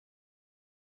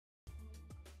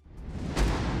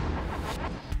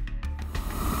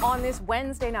on this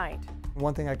Wednesday night.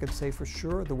 One thing I could say for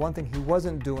sure, the one thing he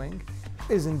wasn't doing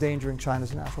is endangering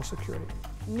China's national security.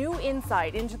 New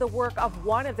insight into the work of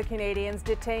one of the Canadians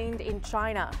detained in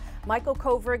China. Michael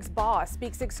Kovrig's boss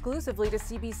speaks exclusively to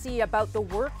CBC about the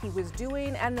work he was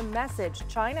doing and the message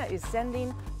China is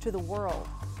sending to the world.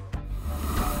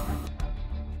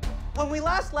 When we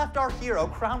last left our hero,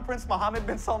 Crown Prince Mohammed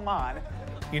bin Salman.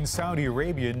 In Saudi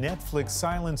Arabia, Netflix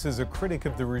silences a critic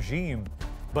of the regime.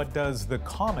 But does the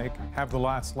comic have the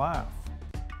last laugh?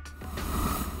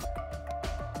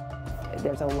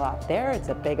 There's a lot there. It's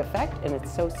a big effect, and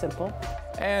it's so simple.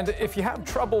 And if you have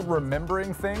trouble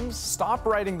remembering things, stop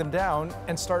writing them down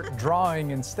and start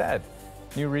drawing instead.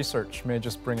 New research may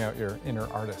just bring out your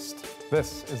inner artist.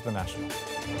 This is The National.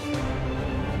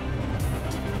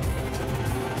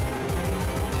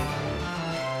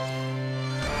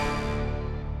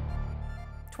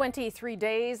 23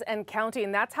 days and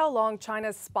counting. That's how long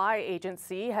China's spy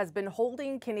agency has been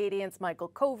holding Canadians Michael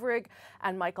Kovrig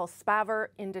and Michael Spavor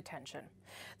in detention.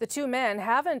 The two men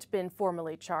haven't been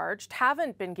formally charged,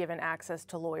 haven't been given access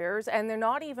to lawyers, and they're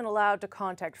not even allowed to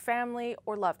contact family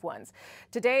or loved ones.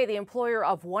 Today, the employer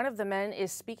of one of the men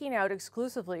is speaking out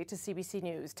exclusively to CBC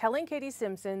News, telling Katie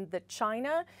Simpson that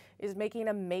China is making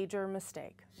a major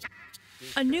mistake.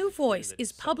 A new voice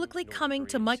is publicly coming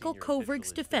to Michael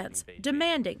Kovrig's defense,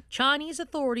 demanding Chinese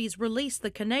authorities release the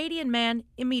Canadian man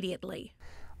immediately.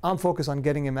 I'm focused on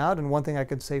getting him out, and one thing I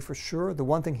could say for sure, the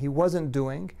one thing he wasn't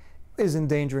doing is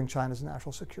endangering China's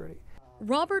national security.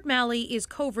 Robert Malley is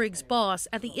Kovrig's boss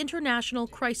at the International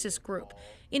Crisis Group.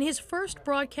 In his first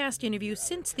broadcast interview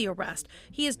since the arrest,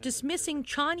 he is dismissing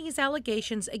Chinese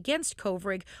allegations against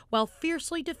Kovrig while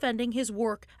fiercely defending his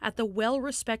work at the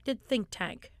well-respected think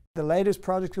tank. The latest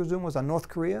project he was doing was on North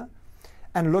Korea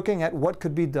and looking at what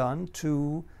could be done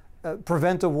to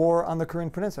prevent a war on the Korean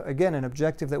Peninsula. Again, an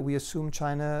objective that we assume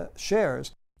China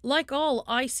shares. Like all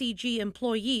ICG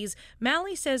employees,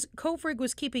 Malley says Kovrig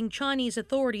was keeping Chinese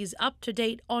authorities up to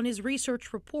date on his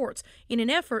research reports in an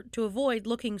effort to avoid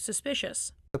looking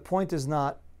suspicious. The point is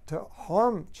not to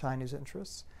harm Chinese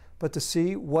interests, but to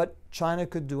see what China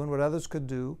could do and what others could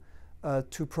do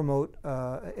to promote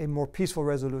a more peaceful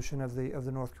resolution of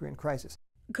the North Korean crisis.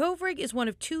 Kovrig is one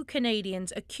of two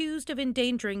Canadians accused of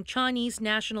endangering Chinese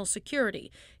national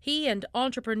security. He and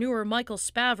entrepreneur Michael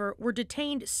Spavor were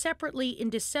detained separately in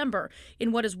December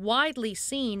in what is widely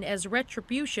seen as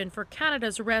retribution for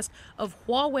Canada's arrest of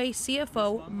Huawei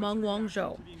CFO Meng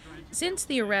Wanzhou. Since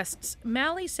the arrests,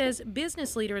 Malley says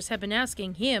business leaders have been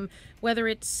asking him whether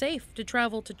it's safe to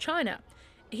travel to China.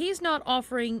 He's not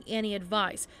offering any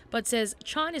advice, but says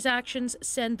China's actions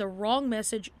send the wrong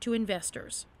message to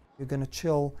investors. You're going to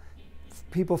chill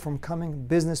people from coming,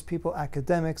 business people,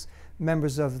 academics,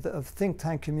 members of the think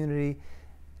tank community,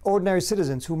 ordinary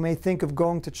citizens who may think of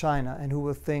going to China and who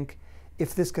will think,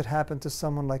 if this could happen to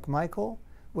someone like Michael,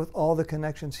 with all the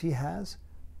connections he has,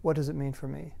 what does it mean for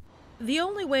me? The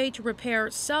only way to repair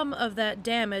some of that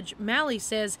damage, Malley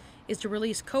says, is to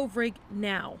release Kovrig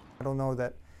now. I don't know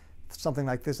that something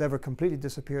like this ever completely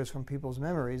disappears from people's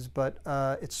memories, but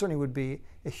it certainly would be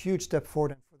a huge step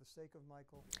forward. And for the sake of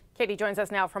Michael. Katie joins us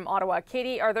now from Ottawa.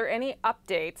 Katie, are there any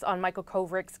updates on Michael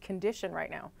Kovrig's condition right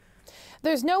now?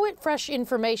 There's no fresh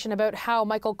information about how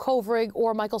Michael Kovrig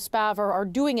or Michael Spavor are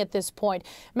doing at this point.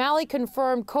 Malley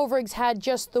confirmed Kovrig's had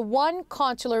just the one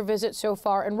consular visit so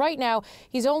far, and right now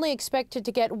he's only expected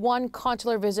to get one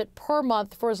consular visit per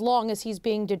month for as long as he's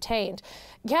being detained.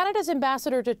 Canada's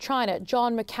ambassador to China,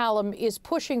 John McCallum, is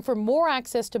pushing for more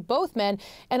access to both men,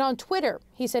 and on Twitter,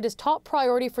 he said his top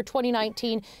priority for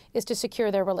 2019 is to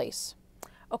secure their release.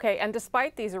 Okay, and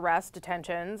despite these arrests,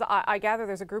 detentions, I gather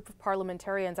there's a group of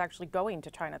parliamentarians actually going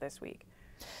to China this week.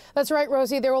 That's right,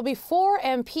 Rosie. There will be 4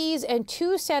 MPs and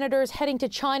 2 senators heading to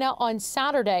China on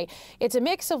Saturday. It's a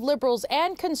mix of Liberals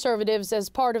and Conservatives as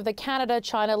part of the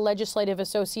Canada-China Legislative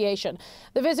Association.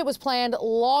 The visit was planned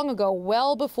long ago,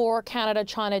 well before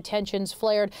Canada-China tensions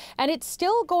flared, and it's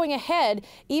still going ahead,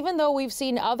 even though we've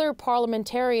seen other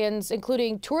parliamentarians,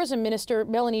 including Tourism Minister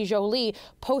Melanie Joly,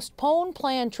 postpone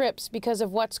planned trips because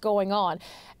of what's going on.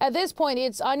 At this point,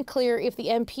 it's unclear if the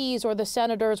MPs or the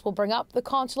senators will bring up the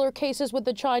consular cases with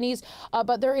the Chinese,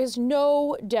 but there is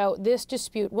no doubt this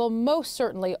dispute will most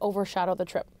certainly overshadow the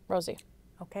trip. Rosie.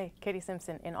 Okay, Katie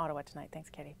Simpson in Ottawa tonight. Thanks,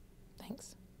 Katie.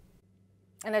 Thanks.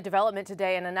 And a development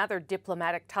today in another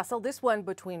diplomatic tussle, this one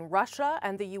between Russia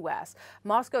and the U.S.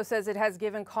 Moscow says it has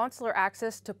given consular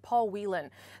access to Paul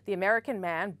Whelan, the American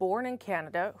man born in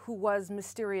Canada who was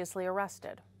mysteriously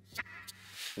arrested.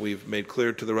 We've made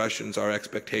clear to the Russians our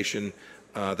expectation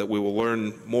that we will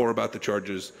learn more about the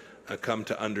charges, come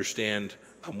to understand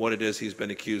what it is he's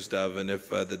been accused of, and if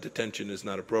the detention is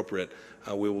not appropriate,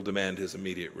 we will demand his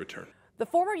immediate return. The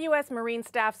former U.S. Marine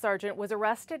Staff Sergeant was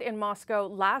arrested in Moscow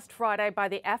last Friday by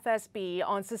the FSB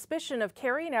on suspicion of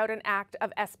carrying out an act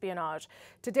of espionage.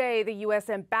 Today, the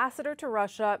U.S. ambassador to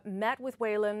Russia met with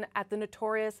Whelan at the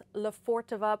notorious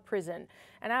Lefortovo prison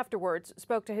and afterwards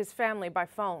spoke to his family by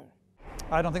phone.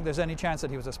 I don't think there's any chance that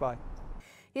he was a spy.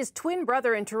 His twin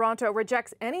brother in Toronto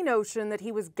rejects any notion that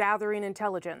he was gathering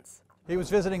intelligence. He was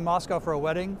visiting Moscow for a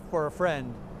wedding for a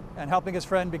friend, and helping his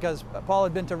friend because Paul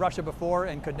had been to Russia before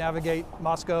and could navigate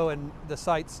Moscow and the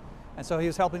sites. And so he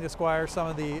was helping to squire some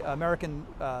of the American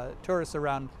tourists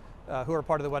around who were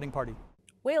part of the wedding party.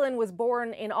 Whelan was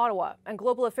born in Ottawa, and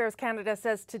Global Affairs Canada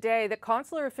says today that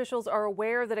consular officials are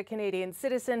aware that a Canadian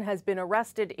citizen has been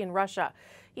arrested in Russia.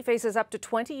 He faces up to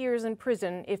 20 years in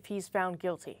prison if he's found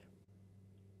guilty.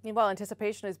 Meanwhile,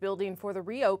 anticipation is building for the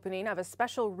reopening of a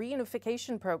special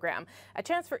reunification program, a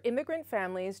chance for immigrant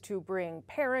families to bring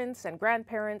parents and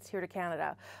grandparents here to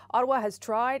Canada. Ottawa has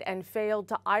tried and failed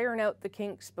to iron out the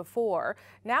kinks before,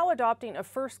 now adopting a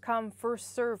first-come,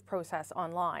 first-served process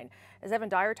online. As Evan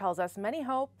Dyer tells us, many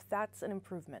hope that's an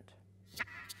improvement.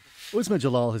 Uzma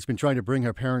Jalal has been trying to bring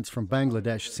her parents from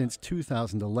Bangladesh since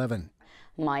 2011.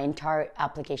 My entire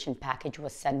application package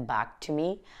was sent back to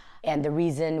me. And the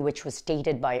reason, which was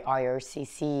stated by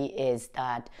IRCC, is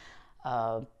that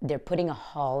they're putting a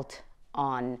halt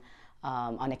on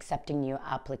accepting new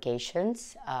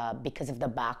applications because of the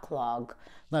backlog.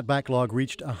 That backlog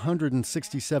reached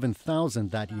 167,000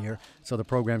 that year, so the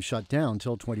program shut down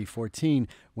till 2014,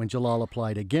 when Jalal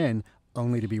applied again,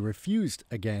 only to be refused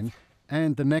again,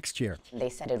 and the next year. They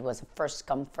said it was a first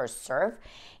come, first serve,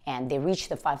 and they reached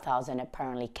the 5,000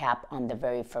 apparently cap on the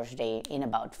very first day in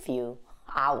about few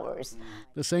hours.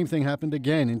 The same thing happened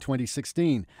again in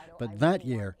 2016, but that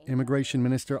year, Immigration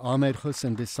Minister Ahmed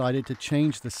Hussein decided to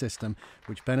change the system,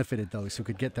 which benefited those who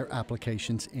could get their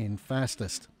applications in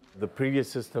fastest. The previous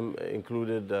system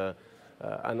included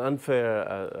an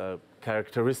unfair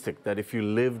characteristic that if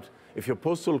your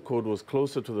postal code was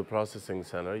closer to the processing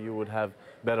center, you would have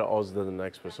better odds than the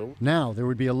next person. Now there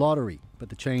would be a lottery, but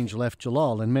the change left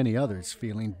Jalal and many others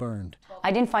feeling burned.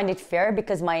 I didn't find it fair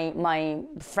because my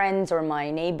friends or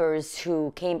my neighbors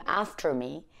who came after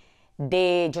me,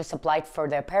 they just applied for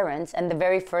their parents, and the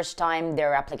very first time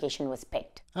their application was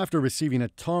picked. After receiving a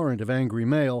torrent of angry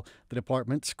mail, the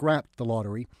department scrapped the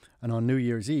lottery and on New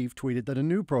Year's Eve tweeted that a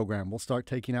new program will start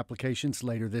taking applications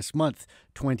later this month,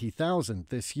 20,000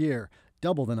 this year,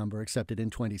 double the number accepted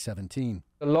in 2017.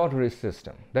 The lottery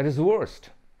system, that is worst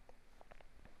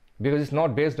because it's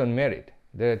not based on merit.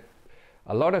 There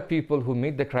are a lot of people who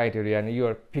meet the criteria and you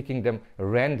are picking them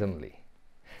randomly.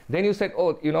 Then you said,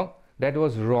 oh, that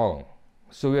was wrong.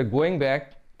 So we are going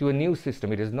back to a new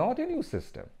system. It is not a new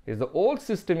system. It's the old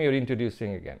system you're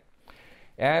introducing again.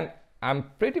 And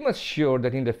I'm pretty much sure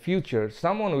that in the future,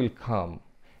 someone will come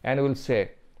and will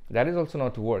say, that is also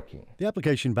not working. The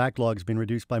application backlog has been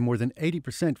reduced by more than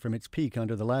 80% from its peak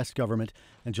under the last government,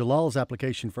 and Jalal's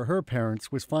application for her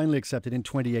parents was finally accepted in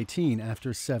 2018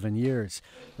 after 7 years.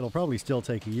 It'll probably still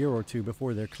take a year or two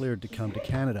before they're cleared to come to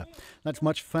Canada. That's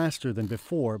much faster than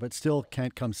before, but still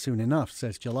can't come soon enough,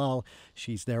 says Jalal.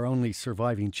 She's their only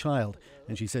surviving child,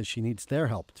 and she says she needs their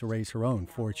help to raise her own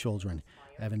 4 children.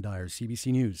 Evan Dyer,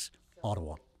 CBC News,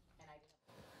 Ottawa.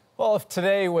 Well, if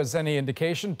today was any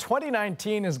indication,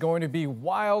 2019 is going to be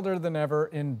wilder than ever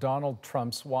in Donald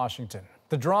Trump's Washington.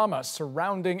 The drama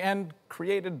surrounding and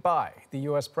created by the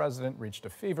U.S. president reached a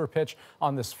fever pitch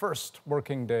on this first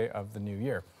working day of the new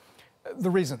year. The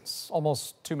reasons,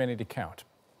 almost too many to count,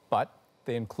 but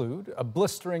they include a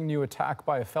blistering new attack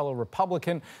by a fellow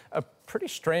Republican, a pretty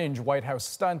strange White House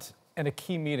stunt, and a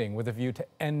key meeting with a view to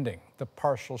ending the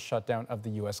partial shutdown of the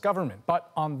U.S. government.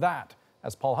 But on that,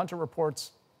 as Paul Hunter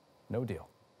reports, no deal.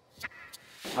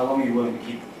 How long are you willing to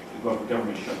keep the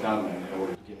government shut down then in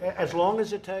order to get... As long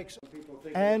as it takes.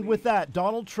 And with that,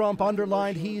 Donald Trump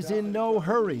underlined he's in no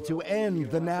hurry to end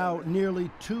the now nearly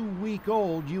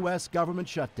 2-week-old U.S. government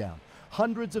shutdown.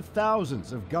 Hundreds of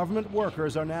thousands of government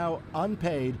workers are now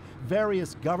unpaid,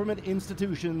 various government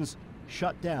institutions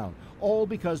shut down, all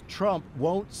because Trump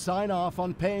won't sign off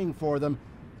on paying for them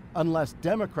unless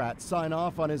Democrats sign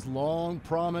off on his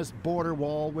long-promised border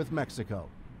wall with Mexico.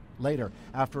 Later,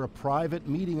 after a private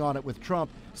meeting on it with Trump,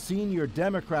 senior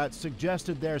Democrats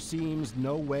suggested there seems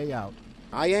no way out.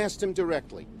 I asked him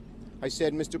directly. I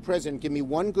said, Mr. President, give me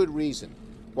one good reason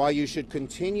why you should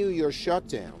continue your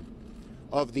shutdown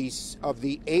of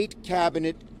the 8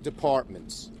 cabinet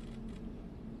departments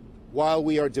while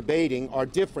we are debating our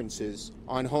differences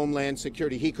on Homeland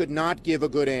Security. He could not give a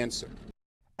good answer.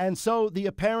 And so the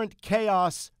apparent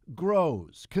chaos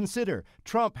grows. Consider,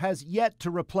 Trump has yet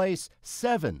to replace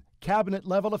 7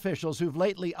 cabinet-level officials who've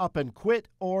lately up and quit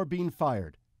or been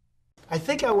fired. I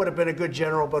think I would have been a good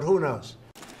general, but who knows?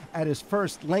 At his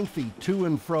first lengthy to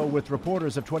and fro with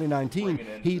reporters of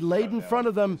 2019, he laid in front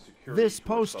of them this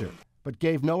poster, but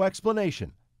gave no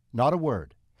explanation, not a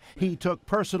word. He took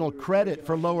personal credit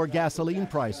for lower gasoline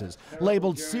prices,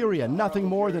 labeled Syria nothing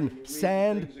more than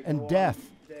sand and death,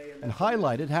 and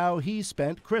highlighted how he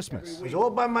spent Christmas. I was all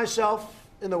by myself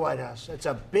in the White House. It's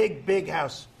a big, big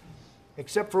house,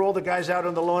 except for all the guys out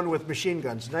on the lawn with machine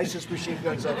guns, nicest machine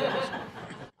guns I've ever seen.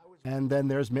 And then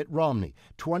there's Mitt Romney,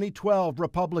 2012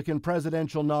 Republican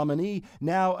presidential nominee,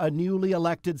 now a newly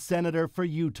elected senator for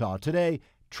Utah, today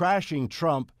trashing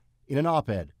Trump in an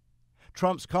op-ed.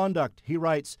 Trump's conduct, he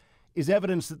writes, is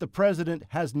evidence that the president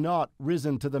has not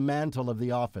risen to the mantle of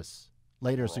the office,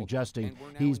 later suggesting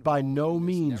he's by no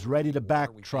means ready to back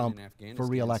Trump for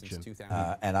re-election.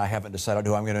 And I haven't decided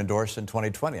who I'm going to endorse in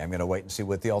 2020. I'm going to wait and see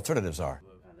what the alternatives are.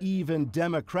 Even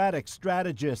Democratic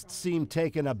strategists seem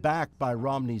taken aback by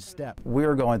Romney's step. We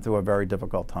are going through a very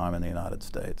difficult time in the United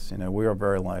States. You know, we are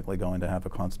very likely going to have a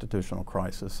constitutional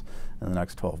crisis in the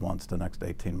next 12 months, the next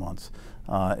 18 months.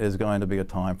 It is going to be a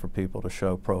time for people to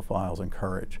show profiles and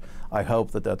courage. I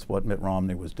hope that that's what Mitt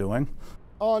Romney was doing.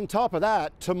 On top of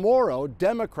that, tomorrow,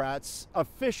 Democrats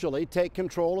officially take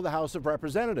control of the House of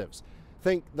Representatives.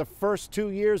 Think the first 2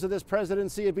 years of this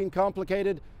presidency have been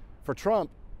complicated? For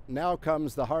Trump, now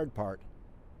comes the hard part.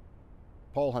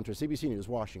 Paul Hunter, CBC News,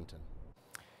 Washington.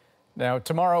 Now,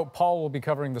 tomorrow, Paul will be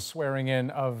covering the swearing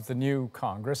in of the new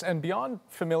Congress. And beyond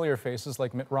familiar faces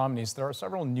like Mitt Romney's, there are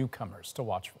several newcomers to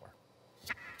watch for.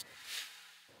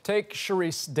 Take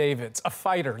Sharice Davids, a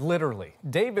fighter, literally.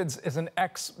 Davids is an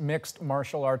ex-mixed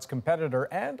martial arts competitor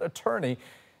and attorney,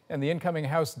 and the incoming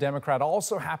House Democrat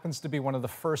also happens to be one of the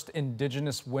first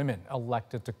Indigenous women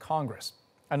elected to Congress.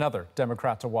 Another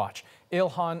Democrat to watch,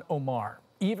 Ilhan Omar.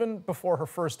 Even before her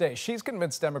first day, she's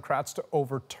convinced Democrats to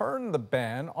overturn the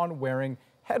ban on wearing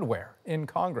headwear in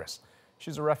Congress.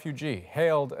 She's a refugee,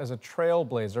 hailed as a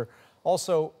trailblazer,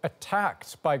 also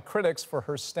attacked by critics for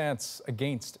her stance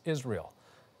against Israel.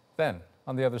 Then,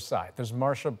 on the other side, there's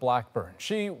Marsha Blackburn.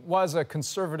 She was a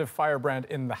conservative firebrand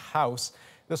in the House.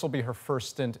 This will be her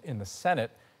first stint in the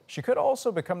Senate. She could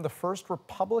also become the first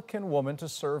Republican woman to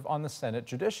serve on the Senate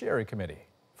Judiciary Committee.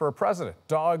 For a president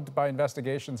dogged by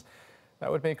investigations,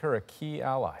 that would make her a key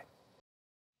ally.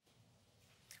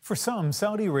 For some,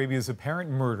 Saudi Arabia's apparent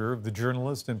murder of the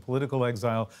journalist and political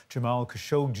exile Jamal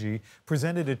Khashoggi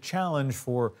presented a challenge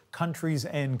for countries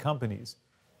and companies.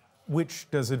 Which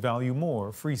does it value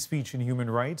more, free speech and human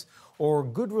rights, or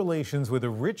good relations with a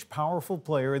rich, powerful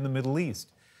player in the Middle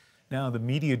East? Now, the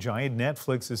media giant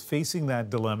Netflix is facing that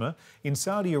dilemma. In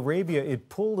Saudi Arabia, it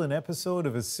pulled an episode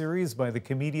of a series by the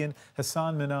comedian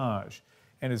Hassan Minhaj.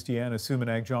 And as Deanna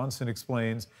Sumanak-Johnson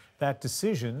explains, that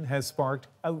decision has sparked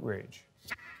outrage.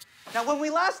 Now, when we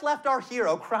last left our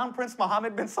hero, Crown Prince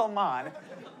Mohammed bin Salman,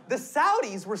 the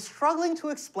Saudis were struggling to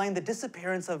explain the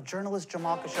disappearance of journalist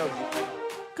Jamal Khashoggi.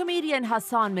 Comedian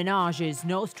Hassan Minhaj is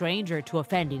no stranger to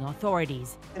offending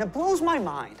authorities. And it blows my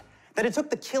mind that it took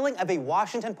the killing of a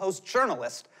Washington Post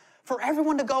journalist for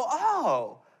everyone to go,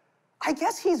 oh, I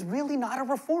guess he's really not a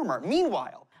reformer.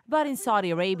 Meanwhile, but in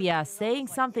Saudi Arabia, saying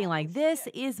something like this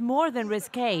is more than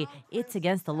risque. It's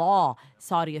against the law.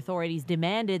 Saudi authorities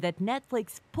demanded that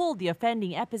Netflix pull the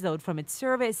offending episode from its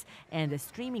service, and the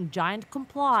streaming giant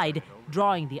complied,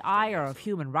 drawing the ire of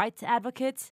human rights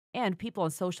advocates and people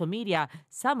on social media,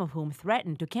 some of whom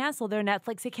threatened to cancel their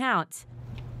Netflix accounts.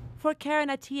 For Karen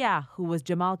Atiyah, who was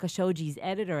Jamal Khashoggi's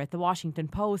editor at The Washington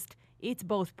Post, it's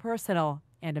both personal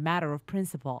and a matter of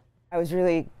principle. I was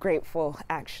really grateful,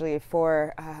 actually,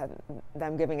 for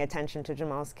them giving attention to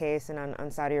Jamal's case and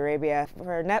on Saudi Arabia.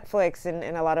 For Netflix,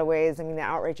 in a lot of ways, I mean, the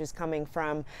outrage is coming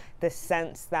from the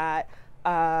sense that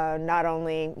not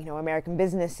only, American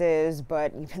businesses,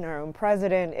 but even our own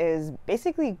president is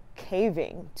basically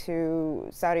caving to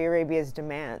Saudi Arabia's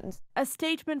demands. A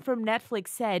statement from Netflix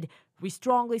said, "We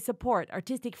strongly support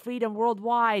artistic freedom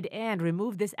worldwide and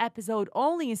remove this episode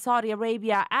only in Saudi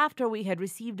Arabia after we had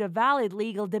received a valid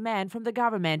legal demand from the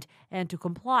government and to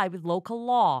comply with local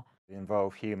law."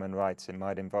 Involve human rights, it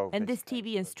might involve. And this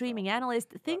TV and streaming analyst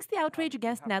thinks the outrage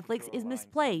against Netflix is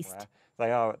misplaced.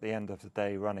 They are, at the end of the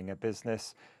day, running a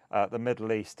business. The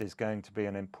Middle East is going to be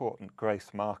an important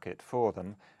growth market for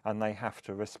them, and they have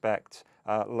to respect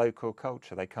local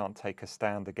culture. They can't take a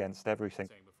stand against everything.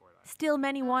 Still,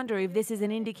 many wonder if this is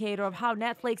an indicator of how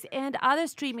Netflix and other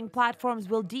streaming platforms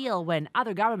will deal when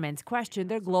other governments question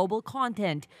their global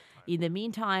content. In the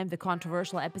meantime, the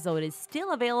controversial episode is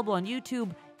still available on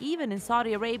YouTube, even in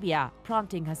Saudi Arabia,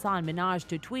 prompting Hassan Minhaj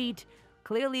to tweet,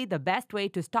 "Clearly, the best way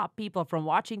to stop people from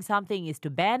watching something is to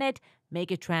ban it,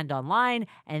 make it trend online,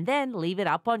 and then leave it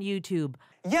up on YouTube."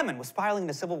 Yemen was spiraling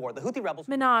into civil war. The Houthi rebels...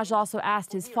 Minhaj also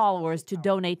asked his followers to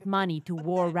donate money to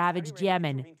war-ravaged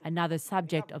Yemen, another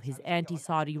subject of his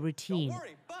anti-Saudi routine.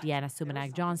 Deanna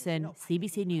Sumanak-Johnson,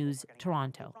 CBC News,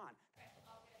 Toronto.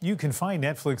 You can find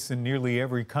Netflix in nearly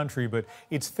every country, but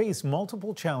it's faced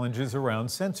multiple challenges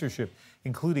around censorship,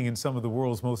 including in some of the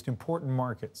world's most important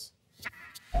markets.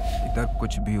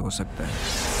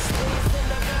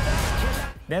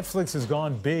 Netflix has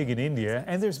gone big in India,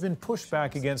 and there's been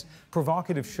pushback against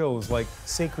provocative shows like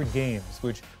Sacred Games,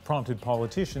 which prompted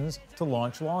politicians to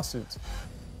launch lawsuits.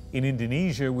 In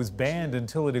Indonesia, it was banned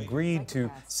until it agreed to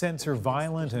censor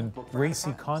violent and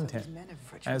racy content.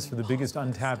 As for the biggest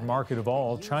untapped market of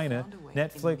all, China,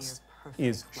 Netflix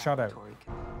is shut out.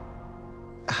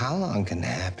 How long can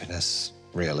happiness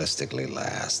realistically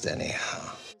last,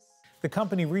 anyhow? The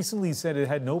company recently said it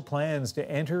had no plans to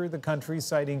enter the country,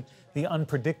 citing the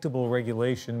unpredictable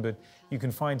regulation, but you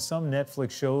can find some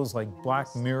Netflix shows like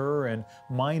Black Mirror and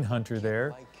Mindhunter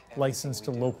there, licensed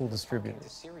to local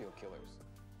distributors.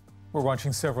 We're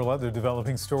watching several other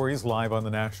developing stories live on The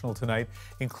National tonight,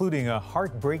 including a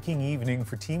heartbreaking evening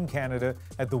for Team Canada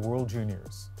at the World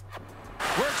Juniors.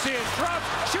 Works in,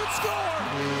 drops, shoots, score!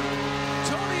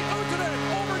 Tony Uutinen,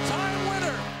 overtime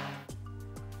winner!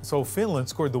 So Finland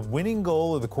scored the winning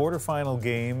goal of the quarterfinal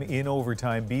game in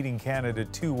overtime, beating Canada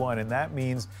 2-1, and that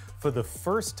means for the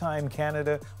first time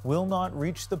Canada will not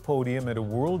reach the podium at a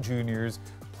World Juniors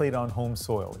played on home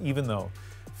soil, even though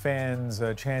fans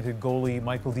chanted goalie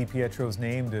Michael DiPietro's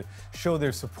name to show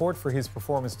their support for his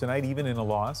performance tonight, even in a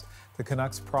loss. The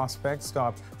Canucks prospect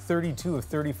stopped 32 of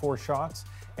 34 shots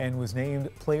and was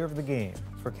named Player of the Game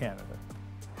for Canada.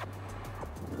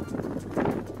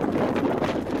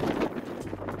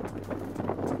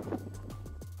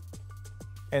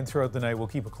 And throughout the night, we'll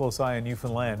keep a close eye on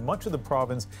Newfoundland. Much of the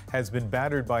province has been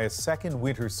battered by a second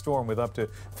winter storm with up to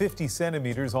 50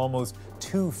 centimeters, almost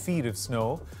 2 feet of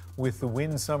snow. With the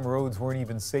wind, some roads weren't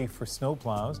even safe for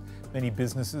snowplows. Many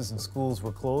businesses and schools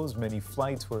were closed. Many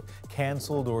flights were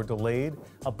canceled or delayed.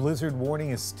 A blizzard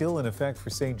warning is still in effect for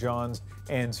St. John's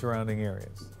and surrounding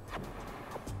areas.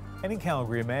 And in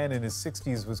Calgary, a man in his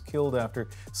 60s was killed after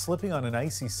slipping on an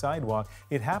icy sidewalk.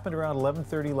 It happened around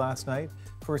 11:30 last night.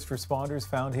 First responders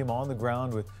found him on the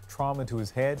ground with trauma to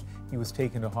his head. He was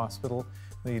taken to hospital.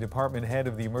 The department head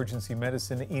of the emergency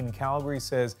medicine in Calgary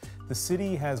says the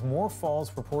city has more falls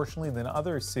proportionally than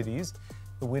other cities.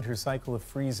 The winter cycle of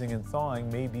freezing and thawing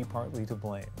may be partly to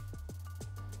blame.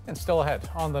 And still ahead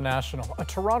on The National, a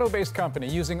Toronto-based company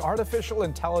using artificial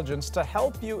intelligence to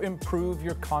help you improve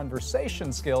your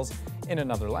conversation skills in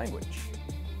another language.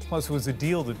 Plus, it was a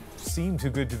deal that seemed too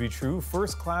good to be true.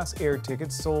 First-class air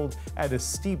tickets sold at a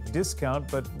steep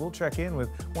discount, but we'll check in with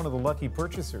one of the lucky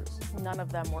purchasers. None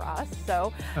of them were us,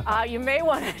 so you may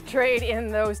want to trade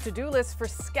in those to-do lists for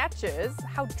sketches.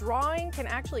 How drawing can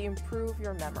actually improve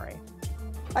your memory.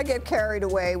 I get carried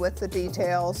away with the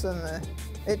details, and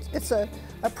it's a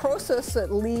process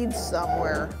that leads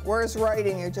somewhere, whereas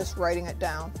writing, you're just writing it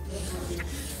down.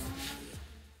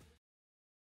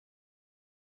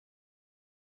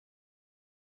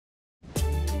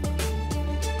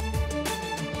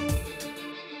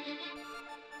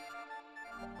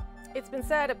 It's been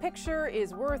said a picture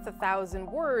is worth 1,000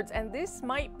 words, and this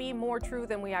might be more true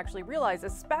than we actually realize,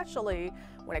 especially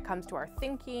when it comes to our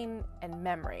thinking and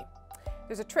memory.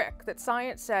 There's a trick that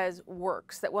science says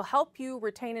works that will help you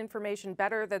retain information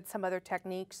better than some other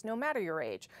techniques, no matter your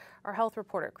age. Our health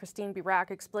reporter, Christine Birac,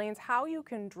 explains how you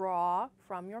can draw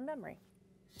from your memory.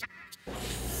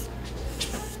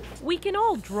 We can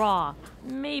all draw,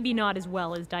 maybe not as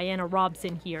well as Diana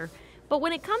Robson here. But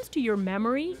when it comes to your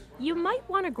memory, you might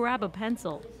want to grab a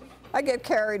pencil. I get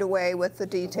carried away with the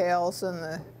details,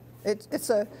 and it's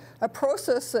a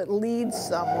process that leads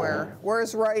somewhere,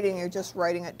 whereas writing, you're just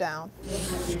writing it down.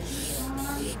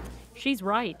 She's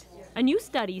right. A new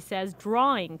study says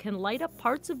drawing can light up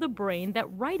parts of the brain that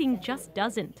writing just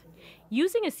doesn't.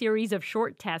 Using a series of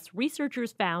short tests,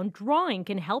 researchers found drawing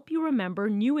can help you remember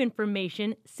new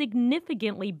information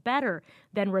significantly better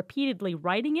than repeatedly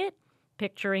writing it,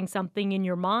 picturing something in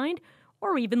your mind,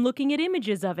 or even looking at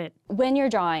images of it. When you're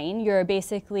drawing, you're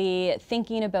basically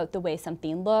thinking about the way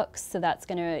something looks, so that's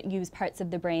going to use parts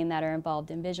of the brain that are involved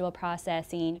in visual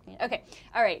processing. Okay,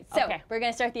 all right, so we're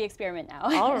going to start the experiment now.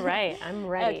 All right, I'm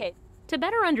ready. Okay. To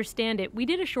better understand it, we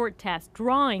did a short test,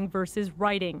 drawing versus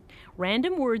writing.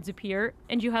 Random words appear,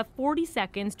 and you have 40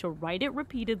 seconds to write it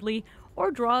repeatedly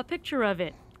or draw a picture of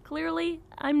it. Clearly,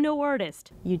 I'm no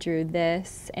artist. You drew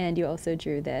this, and you also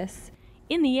drew this.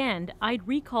 In the end, I'd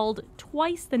recalled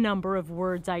twice the number of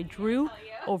words I drew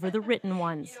over the written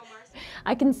ones.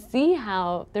 I can see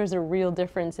how there's a real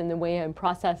difference in the way I'm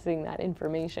processing that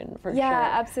information, for sure. Yeah,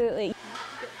 absolutely.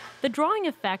 The drawing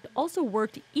effect also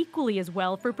worked equally as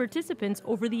well for participants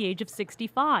over the age of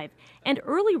 65, and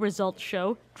early results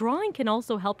show drawing can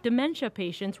also help dementia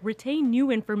patients retain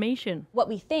new information. What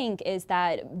we think is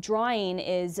that drawing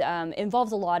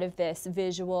involves a lot of this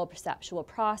visual, perceptual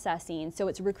processing, so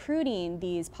it's recruiting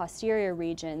these posterior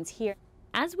regions here.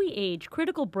 As we age,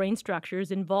 critical brain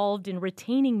structures involved in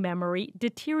retaining memory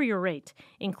deteriorate,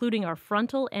 including our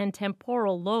frontal and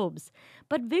temporal lobes.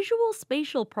 But visual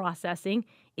spatial processing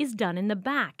is done in the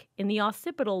back, in the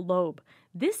occipital lobe.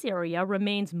 This area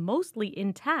remains mostly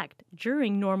intact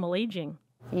during normal aging.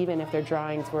 Even if their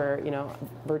drawings were,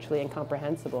 virtually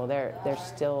incomprehensible, they're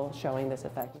still showing this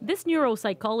effect. This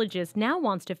neuropsychologist now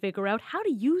wants to figure out how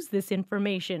to use this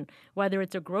information, whether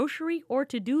it's a grocery or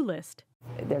to-do list.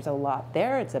 There's a lot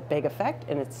there, it's a big effect,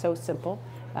 and it's so simple.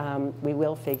 We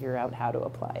will figure out how to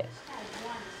apply it.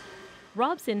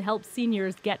 Robson helps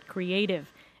seniors get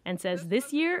creative and says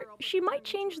this year she might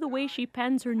change the way she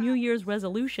pens her New Year's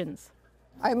resolutions.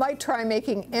 I might try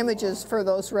making images for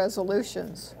those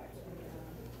resolutions.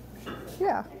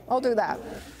 Yeah, I'll do that.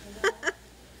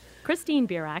 Christine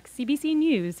Birak, CBC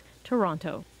News,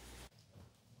 Toronto.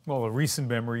 Well, a recent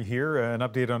memory here, an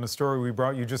update on a story we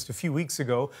brought you just a few weeks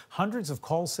ago. Hundreds of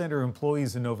call center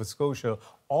employees in Nova Scotia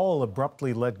all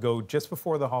abruptly let go just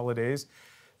before the holidays.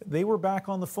 They were back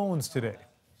on the phones today.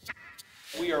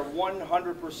 We are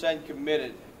 100%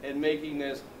 committed in making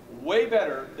this way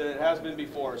better than it has been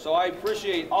before. So I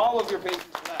appreciate all of your patience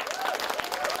for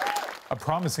that. A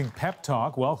promising pep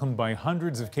talk welcomed by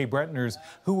hundreds of Cape Bretoners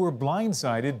who were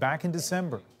blindsided back in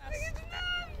December.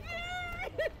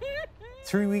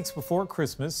 3 weeks before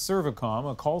Christmas,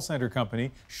 Servicom, a call center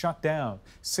company, shut down.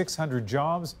 600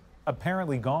 jobs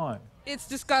apparently gone. It's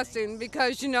disgusting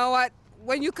because you know what?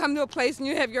 When you come to a place and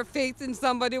you have your faith in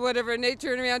somebody, whatever, and they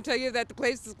turn around and tell you that the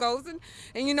place is closing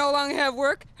and you no longer have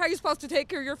work, how are you supposed to take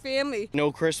care of your family?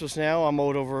 No Christmas now. I'm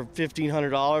owed over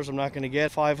 $1,500. I'm not going to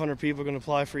get 500 people going to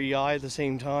apply for EI at the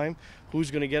same time. Who's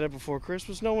going to get it before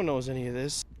Christmas? No one knows any of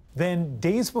this. Then,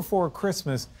 days before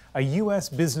Christmas, a U.S.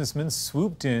 businessman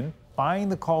swooped in, buying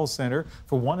the call center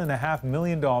for $1.5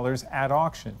 million at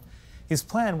auction. His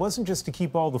plan wasn't just to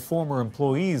keep all the former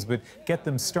employees, but get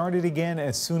them started again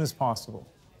as soon as possible.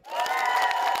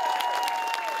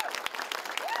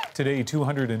 Today,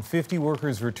 250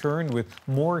 workers returned, with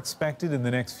more expected in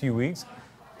the next few weeks.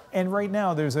 And right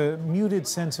now, there's a muted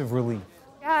sense of relief.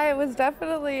 Yeah, it was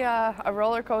definitely a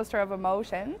roller coaster of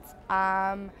emotions.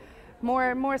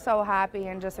 More so happy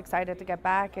and just excited to get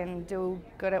back and do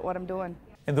good at what I'm doing.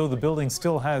 And though the building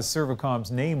still has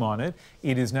Servicom's name on it,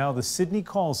 it is now the Sydney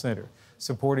Call Center,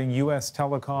 supporting U.S.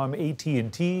 Telecom,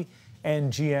 AT&T,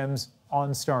 and GM's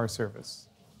OnStar service.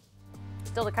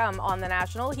 Still to come on The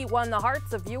National, he won the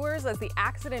hearts of viewers as the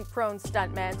accident-prone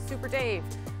stuntman Super Dave.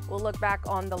 We'll look back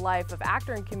on the life of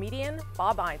actor and comedian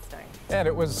Bob Einstein. And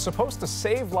it was supposed to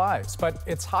save lives, but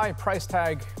its high price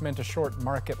tag meant a short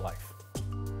market life.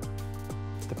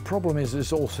 The problem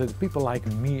is also that people like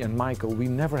me and Michael, we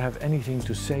never have anything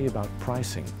to say about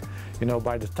pricing. You know,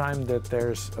 by the time that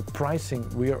there's a pricing,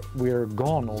 we're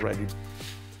gone already.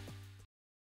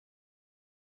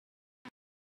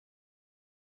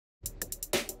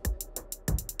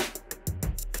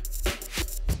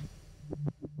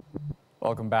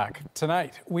 Welcome back.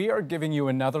 Tonight, we are giving you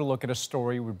another look at a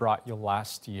story we brought you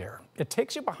last year. It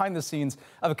takes you behind the scenes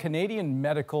of a Canadian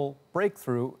medical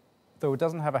breakthrough, though it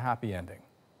doesn't have a happy ending.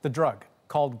 The drug,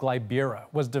 called Glybera,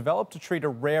 was developed to treat a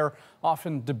rare,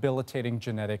 often debilitating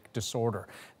genetic disorder.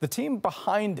 The team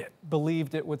behind it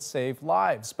believed it would save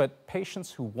lives, but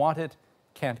patients who want it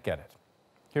can't get it.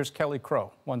 Here's Kelly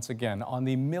Crow once again on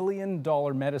the $1 million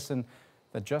medicine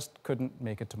that just couldn't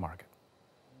make it to market.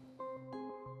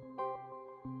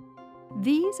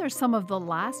 These are some of the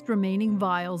last remaining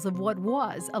vials of what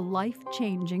was a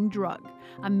life-changing drug,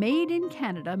 a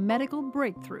made-in-Canada medical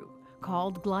breakthrough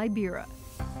called Glybera.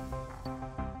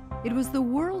 It was the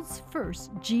world's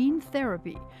first gene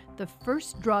therapy, the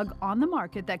first drug on the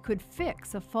market that could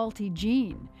fix a faulty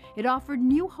gene. It offered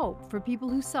new hope for people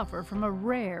who suffer from a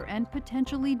rare and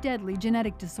potentially deadly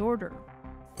genetic disorder.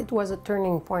 It was a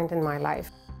turning point in my life.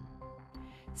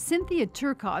 Cynthia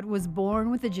Turcotte was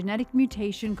born with a genetic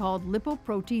mutation called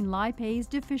lipoprotein lipase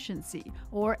deficiency,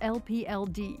 or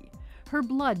LPLD. Her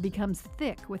blood becomes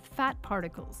thick with fat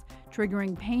particles,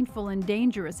 triggering painful and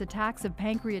dangerous attacks of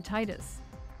pancreatitis.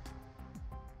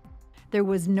 There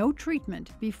was no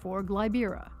treatment before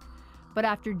Glybera. But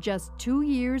after just 2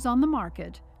 years on the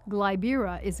market,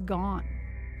 Glybera is gone.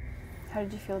 How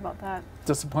did you feel about that?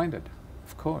 Disappointed,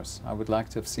 of course. I would like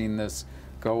to have seen this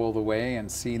go all the way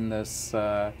and seen this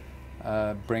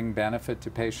bring benefit to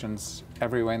patients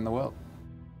everywhere in the world.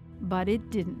 But it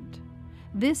didn't.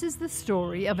 This is the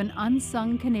story of an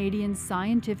unsung Canadian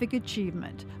scientific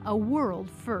achievement, a world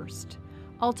first,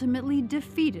 ultimately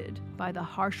defeated by the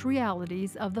harsh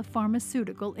realities of the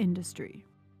pharmaceutical industry.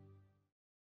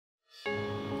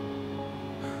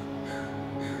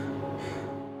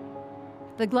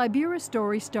 The Glybera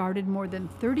story started more than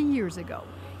 30 years ago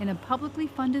in a publicly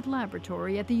funded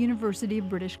laboratory at the University of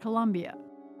British Columbia.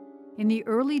 In the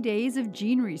early days of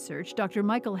gene research, Dr.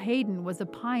 Michael Hayden was a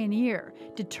pioneer,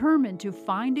 determined to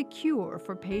find a cure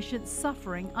for patients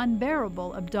suffering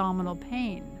unbearable abdominal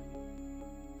pain.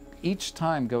 Each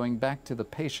time going back to the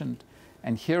patient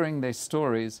and hearing their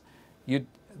stories,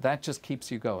 that just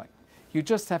keeps you going. You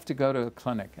just have to go to a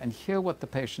clinic and hear what the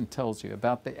patient tells you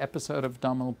about the episode of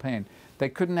abdominal pain. They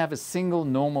couldn't have a single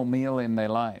normal meal in their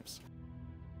lives.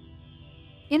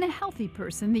 In a healthy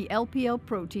person, the LPL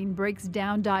protein breaks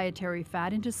down dietary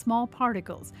fat into small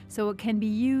particles so it can be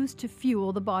used to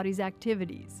fuel the body's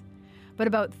activities. But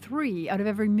about 3 out of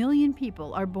every 1 million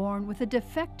people are born with a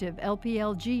defective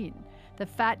LPL gene. The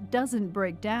fat doesn't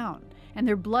break down, and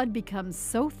their blood becomes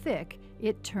so thick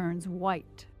it turns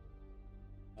white.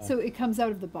 So it comes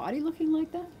out of the body looking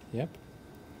like that? Yep.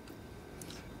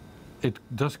 It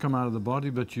does come out of the body,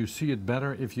 but you see it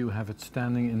better if you have it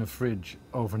standing in a fridge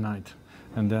overnight.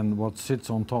 And then what sits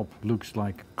on top looks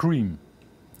like cream.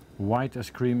 White as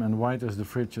cream and white as the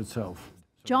fridge itself.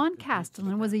 John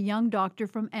Castellan was a young doctor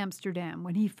from Amsterdam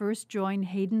when he first joined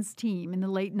Hayden's team in the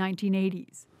late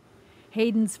 1980s.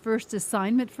 Hayden's first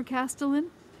assignment for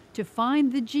Castellan? To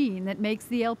find the gene that makes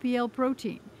the LPL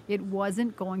protein. It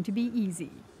wasn't going to be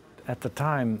easy. At the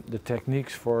time, the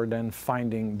techniques for then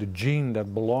finding the gene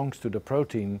that belongs to the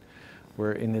protein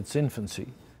were in its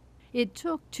infancy. It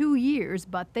took 2 years,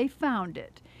 but they found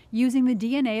it, using the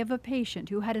DNA of a patient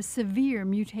who had a severe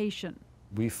mutation.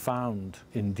 We found,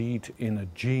 indeed, in a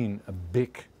gene, a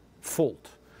big fault,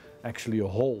 actually a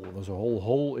hole. There was a whole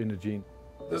hole in the gene.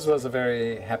 This was a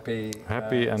very happy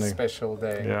and special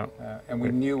day, yeah. And we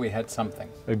knew we had something.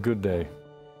 A good day.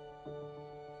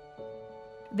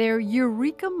 Their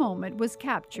eureka moment was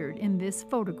captured in this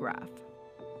photograph.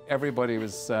 Everybody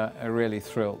was really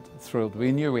thrilled.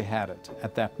 We knew we had it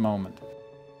at that moment.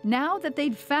 Now that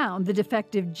they'd found the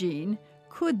defective gene,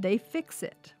 could they fix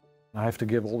it? I have to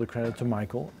give all the credit to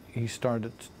Michael. He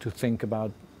started to think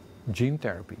about gene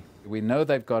therapy. We know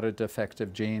they've got a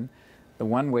defective gene. The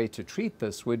one way to treat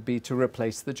this would be to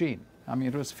replace the gene. I mean,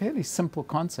 it was a fairly simple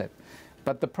concept.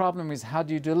 But the problem is, how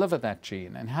do you deliver that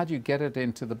gene and how do you get it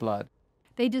into the blood?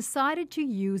 They decided to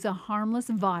use a harmless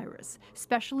virus,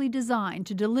 specially designed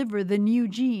to deliver the new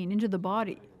gene into the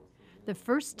body. The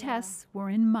first tests were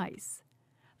in mice.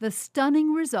 The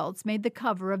stunning results made the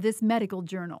cover of this medical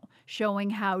journal,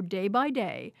 showing how day by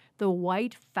day the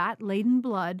white, fat-laden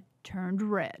blood turned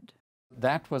red.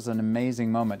 That was an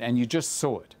amazing moment, and you just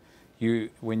saw it.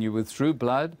 When you withdrew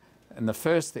blood, and the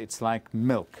first, it's like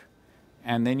milk.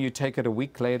 And then you take it a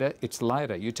week later, it's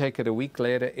lighter. You take it a week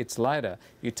later, it's lighter.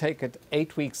 You take it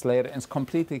 8 weeks later, and it's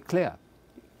completely clear.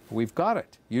 We've got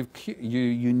it. You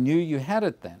knew you had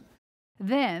it then.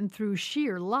 Then, through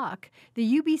sheer luck,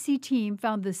 the UBC team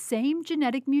found the same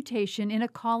genetic mutation in a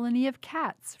colony of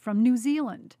cats from New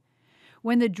Zealand.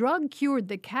 When the drug cured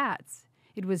the cats,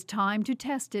 it was time to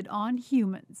test it on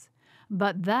humans.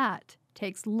 But that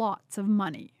takes lots of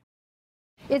money.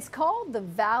 It's called the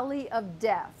Valley of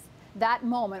Death. That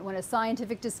moment when a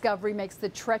scientific discovery makes the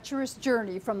treacherous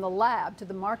journey from the lab to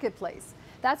the marketplace.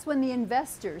 That's when the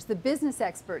investors, the business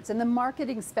experts, and the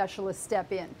marketing specialists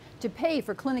step in to pay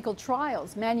for clinical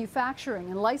trials, manufacturing,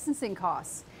 and licensing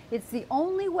costs. It's the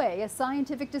only way a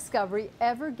scientific discovery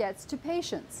ever gets to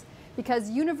patients, because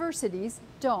universities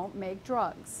don't make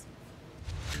drugs.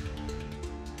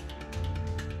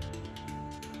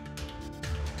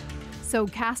 So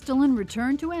Castellan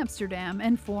returned to Amsterdam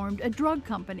and formed a drug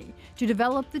company to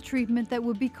develop the treatment that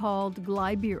would be called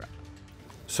Glybera.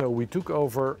 So we took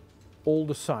over all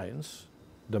the science,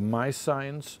 the mice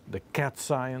science, the cat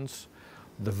science,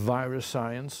 the virus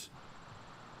science.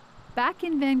 Back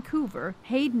in Vancouver,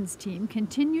 Hayden's team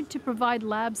continued to provide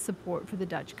lab support for the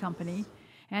Dutch company,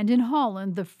 and in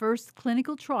Holland, the first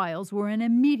clinical trials were an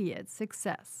immediate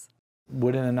success.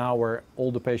 Within an hour,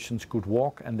 all the patients could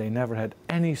walk and they never had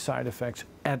any side effects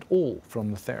at all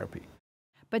from the therapy.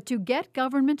 But to get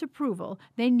government approval,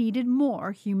 they needed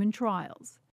more human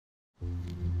trials.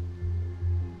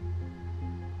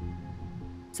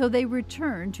 So they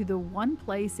returned to the one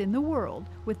place in the world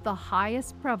with the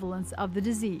highest prevalence of the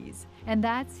disease, and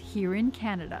that's here in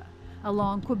Canada,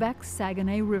 along Quebec's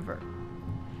Saguenay River.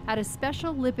 At a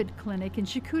special lipid clinic in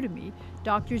Chicoutimi,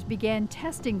 doctors began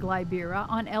testing Glybera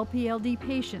on LPLD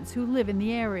patients who live in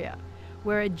the area,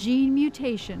 where a gene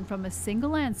mutation from a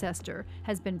single ancestor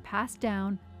has been passed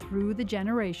down through the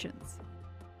generations.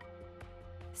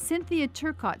 Cynthia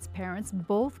Turcotte's parents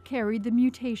both carried the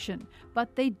mutation,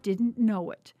 but they didn't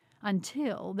know it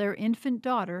until their infant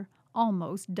daughter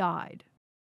almost died.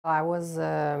 I was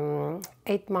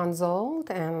 8 months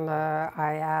old, and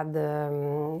I had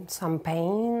some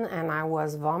pain, and I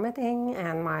was vomiting,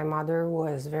 and my mother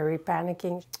was very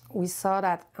panicking. We saw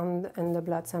that in the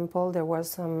blood sample there was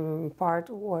some part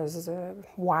was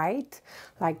white,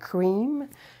 like cream,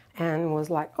 and was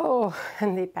like, oh,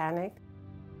 and they panicked.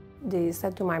 They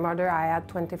said to my mother I had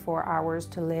 24 hours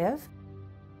to live.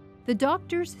 The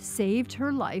doctors saved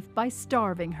her life by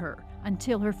starving her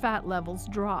until her fat levels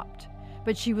dropped.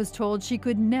 But she was told she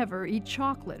could never eat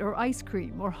chocolate or ice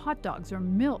cream or hot dogs or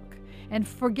milk, and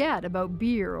forget about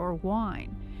beer or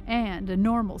wine and a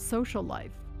normal social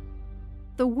life.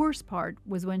 The worst part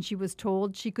was when she was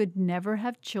told she could never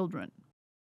have children.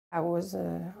 I was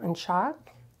in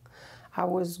shock. I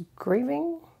was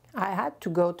grieving. I had to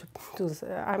go to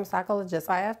I'm a psychologist,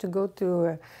 I have to go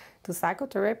to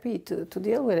psychotherapy to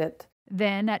deal with it.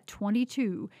 Then, at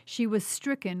 22, she was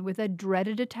stricken with a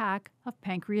dreaded attack of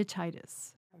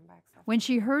pancreatitis. When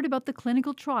she heard about the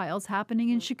clinical trials happening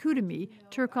in Chicoutimi,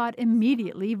 Turcotte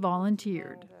immediately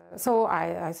volunteered. So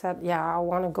I said, yeah, I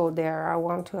want to go there. I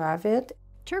want to have it.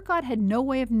 Turcotte had no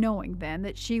way of knowing then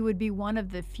that she would be one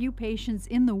of the few patients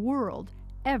in the world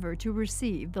ever to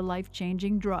receive the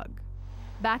life-changing drug.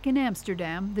 Back in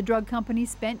Amsterdam, the drug company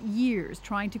spent years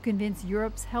trying to convince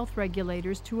Europe's health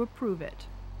regulators to approve it.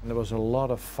 There was a lot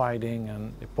of fighting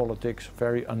and politics,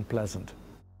 very unpleasant.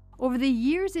 Over the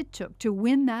years it took to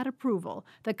win that approval,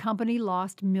 the company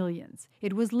lost millions.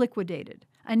 It was liquidated.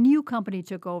 A new company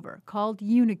took over, called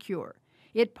Unicure.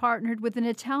 It partnered with an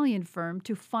Italian firm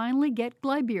to finally get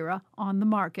Glybera on the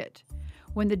market.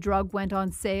 When the drug went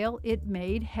on sale, it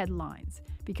made headlines,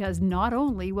 because not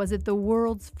only was it the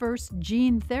world's first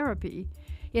gene therapy,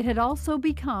 it had also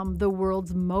become the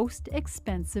world's most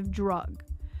expensive drug.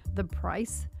 The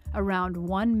price, around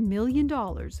 $1 million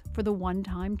for the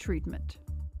one-time treatment.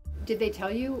 Did they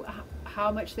tell you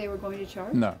how much they were going to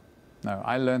charge? No.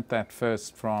 I learned that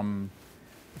first from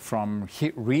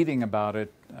reading about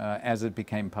it as it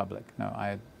became public.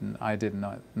 No, I did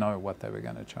not know what they were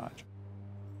going to charge.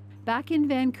 Back in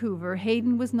Vancouver,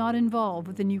 Hayden was not involved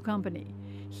with the new company.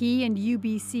 He and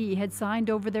UBC had signed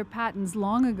over their patents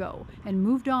long ago and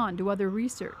moved on to other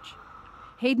research.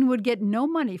 Hayden would get no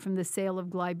money from the sale of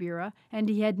Glybera, and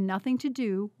he had nothing to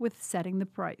do with setting the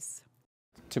price.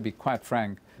 To be quite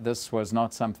frank, this was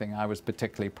not something I was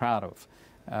particularly proud of,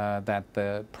 that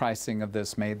the pricing of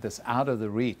this made this out of the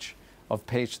reach of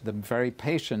the very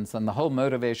patients, and the whole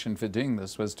motivation for doing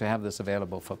this was to have this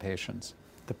available for patients.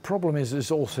 The problem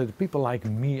is also that people like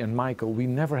me and Michael, we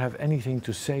never have anything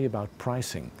to say about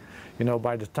pricing. You know,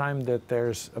 by the time that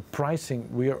there's a pricing,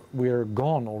 we're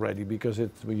gone already, because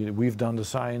we've done the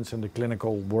science and the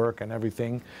clinical work and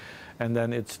everything, and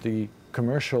then it's the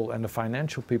commercial and the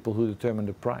financial people who determine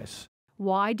the price.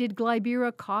 Why did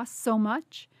Glybera cost so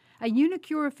much? A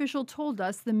Unicure official told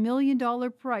us the $1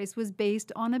 million price was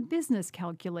based on a business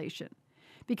calculation.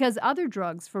 Because other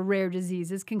drugs for rare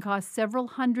diseases can cost several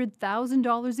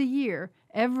 $100,000 a year,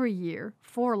 every year,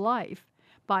 for life.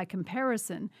 By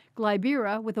comparison,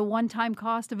 Glybera, with a one-time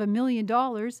cost of $1 million,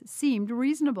 seemed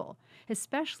reasonable,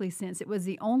 especially since it was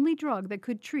the only drug that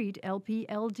could treat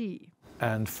LPLD.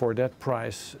 And for that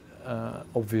price,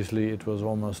 obviously it was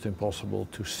almost impossible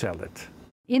to sell it.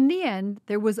 In the end,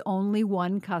 there was only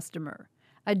one customer.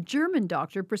 A German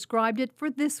doctor prescribed it for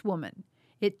this woman.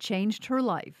 It changed her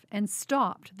life and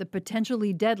stopped the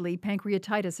potentially deadly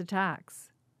pancreatitis attacks.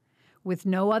 With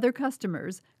no other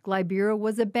customers, Glybera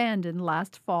was abandoned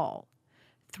last fall.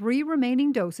 3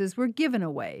 remaining doses were given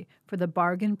away for the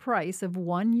bargain price of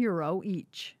 €1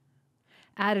 each.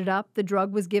 Added up, the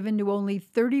drug was given to only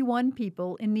 31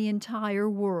 people in the entire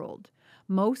world,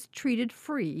 most treated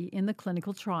free in the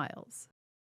clinical trials.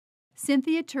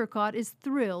 Cynthia Turcotte is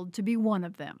thrilled to be one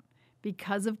of them.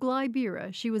 Because of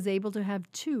Glybera, she was able to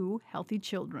have 2 healthy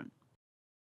children.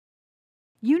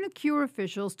 Unicure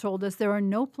officials told us there are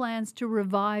no plans to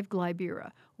revive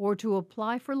Glybera or to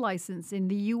apply for license in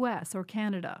the US or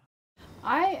Canada.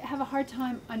 I have a hard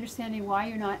time understanding why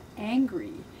you're not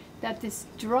angry that this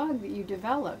drug that you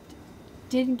developed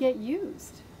didn't get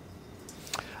used.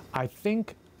 I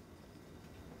think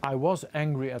I was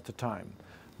angry at the time,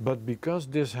 but because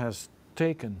this has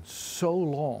taken so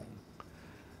long,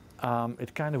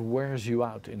 it kind of wears you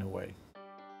out in a way.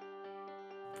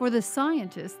 For the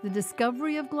scientists, the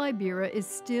discovery of Glybera is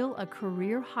still a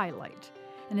career highlight,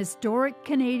 an historic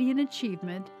Canadian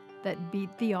achievement that beat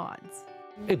the odds.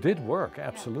 It did work,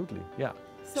 absolutely, yeah.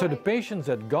 So the patients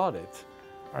that got it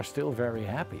are still very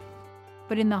happy.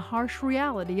 But in the harsh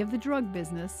reality of the drug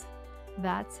business,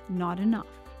 that's not enough.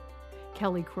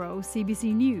 Kelly Crow,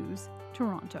 CBC News,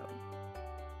 Toronto.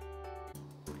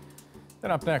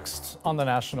 Then up next on The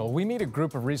National, we meet a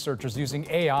group of researchers using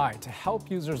AI to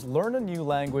help users learn a new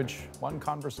language, one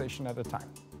conversation at a time.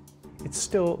 It's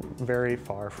still very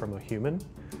far from a human,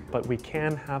 but we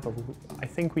can have I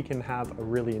think we can have a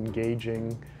really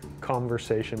engaging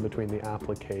conversation between the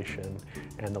application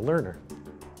and the learner.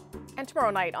 And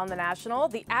tomorrow night on The National,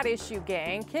 the At Issue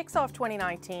Gang kicks off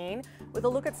 2019 with a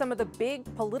look at some of the big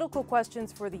political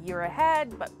questions for the year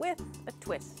ahead, but with a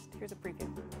twist. Here's a preview.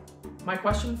 My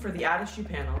question for the At Issue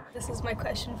panel. This is my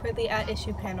question for the At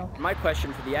Issue panel. My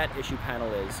question for the At Issue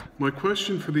panel is. My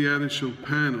question for the At Issue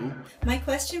panel. My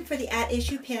question for the At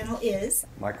Issue panel is.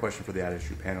 My question for the At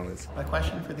Issue panel is. My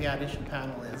question for the At Issue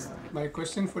panel is. My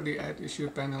question for the At Issue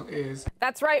panel is.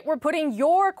 That's right, we're putting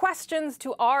your questions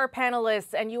to our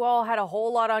panelists, and you all had a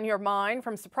whole lot on your mind,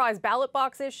 from surprise ballot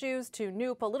box issues to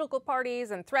new political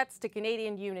parties and threats to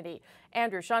Canadian unity.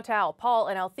 Andrew, Chantal, Paul,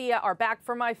 and Althea are back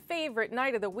for my favorite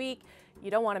night of the week. You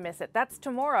don't want to miss it. That's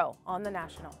tomorrow on The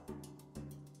National.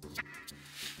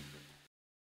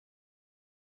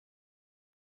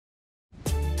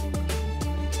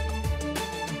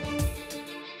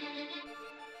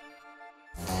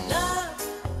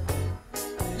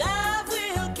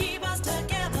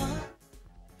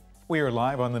 We are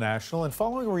live on The National and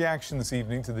following a reaction this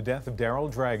evening to the death of Daryl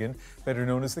Dragon, better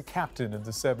known as the captain of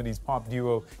the 70s pop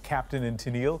duo Captain and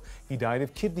Tennille. He died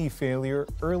of kidney failure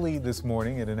early this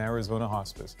morning at an Arizona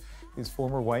hospice. His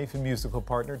former wife and musical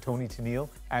partner, Toni Tennille,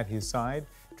 at his side.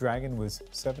 Dragon was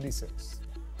 76.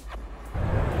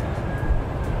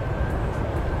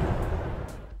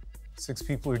 6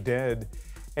 people are dead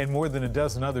and more than a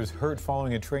dozen others hurt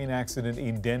following a train accident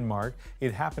in Denmark.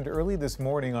 It happened early this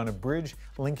morning on a bridge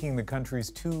linking the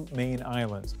country's 2 main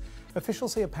islands.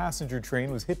 Officials say a passenger train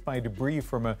was hit by debris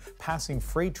from a passing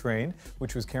freight train,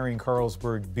 which was carrying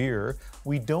Carlsberg beer.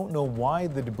 We don't know why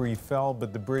the debris fell,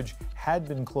 but the bridge had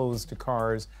been closed to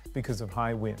cars because of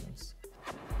high winds.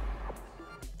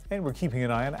 And we're keeping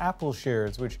an eye on Apple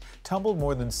shares, which tumbled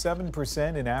more than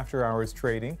 7% in after-hours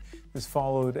trading. This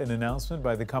followed an announcement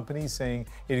by the company saying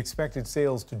it expected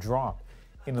sales to drop.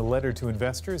 In a letter to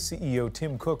investors, CEO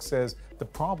Tim Cook says the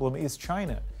problem is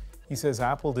China. He says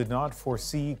Apple did not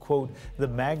foresee, quote, the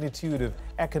magnitude of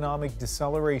economic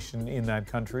deceleration in that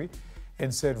country,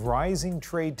 and said rising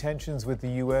trade tensions with the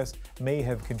U.S. may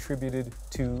have contributed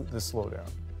to the slowdown.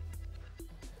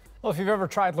 Well, if you've ever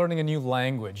tried learning a new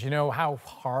language, you know how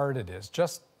hard it is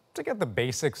just to get the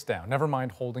basics down, never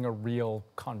mind holding a real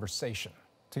conversation.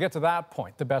 To get to that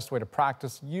point, the best way to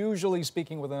practice, usually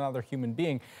speaking with another human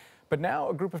being. But now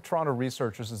a group of Toronto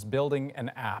researchers is building an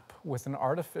app with an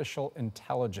artificial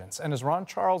intelligence. And as Ron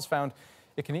Charles found,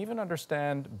 it can even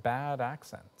understand bad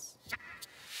accents.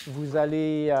 Vous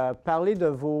allez parler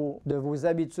de vos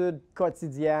habitudes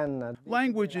quotidiennes.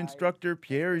 Language instructor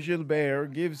Pierre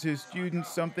Gilbert gives his students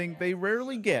something they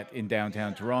rarely get in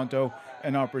downtown Toronto,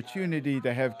 an opportunity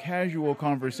to have casual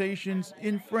conversations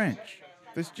in French.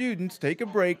 The students take a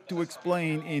break to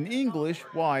explain in English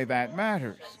why that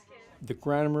matters. The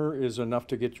grammar is enough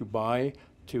to get you by,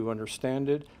 to understand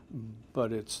it,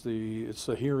 but it's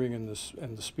the hearing and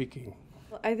the speaking.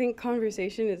 I think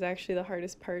conversation is actually the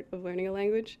hardest part of learning a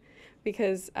language,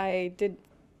 because I did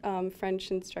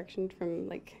French instruction from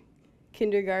like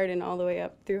kindergarten all the way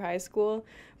up through high school,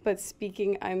 but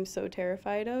speaking I'm so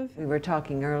terrified of. We were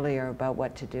talking earlier about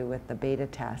what to do with the beta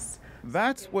tests.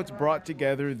 That's what's brought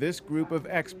together this group of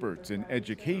experts in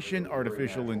education,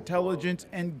 artificial intelligence,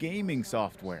 and gaming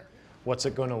software. What's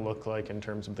it going to look like in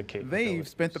terms of the capabilities? They've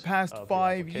spent the past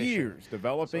 5 years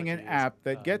developing an app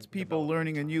that gets people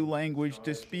learning a new language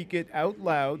to speak it out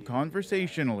loud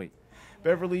conversationally.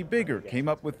 Beverly Bigger came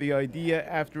up with the idea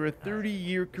after a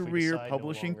 30-year career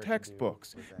publishing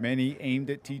textbooks, many aimed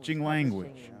at teaching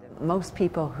language. Most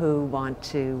people who want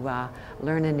to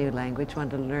learn a new language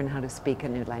want to learn how to speak a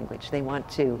new language. They want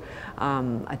to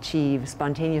achieve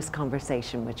spontaneous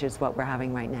conversation, which is what we're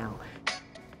having right now.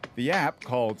 The app,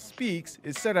 called Speaks,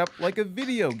 is set up like a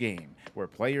video game where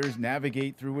players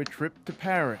navigate through a trip to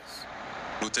Paris.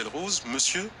 Hotel Rose,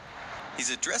 monsieur?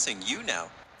 He's addressing you now.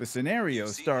 The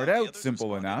scenarios start out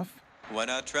simple enough. Why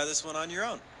not try this one on your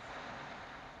own?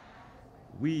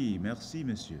 Oui, merci,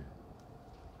 monsieur.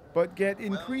 But get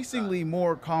increasingly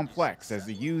more complex as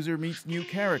the user meets new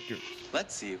characters.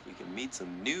 Let's see if we can meet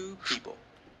some new people.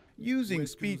 Using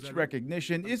speech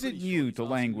recognition isn't new to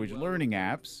language learning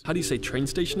apps. How do you say train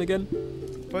station again?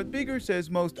 But Bigger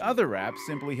says most other apps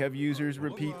simply have users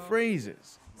repeat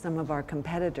phrases. Some of our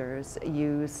competitors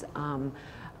use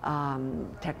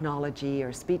technology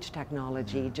or speech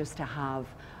technology just to have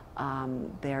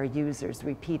their users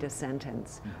repeat a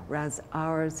sentence, whereas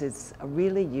ours is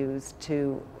really used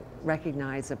to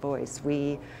recognize a voice.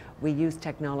 We use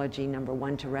technology, number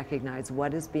one, to recognize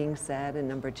what is being said, and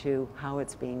number two, how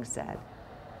it's being said.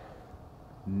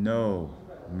 No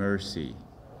mercy.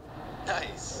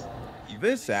 Nice.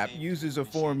 This app uses a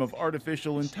form of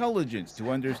artificial intelligence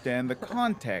to understand the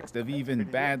context of even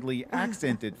badly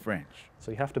accented French.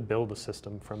 So you have to build a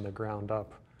system from the ground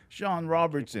up. Sean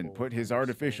Robertson put his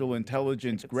artificial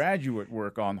intelligence graduate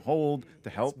work on hold to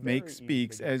help make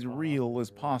Speaks as real as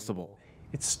possible.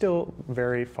 It's still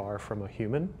very far from a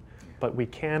human, but we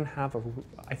can have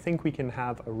I think we can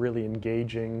have a really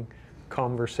engaging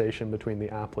conversation between the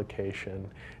application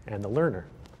and the learner.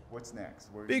 What's next?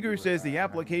 Bigger says the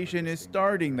application is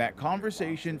starting that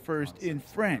conversation first in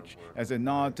French as a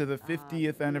nod to the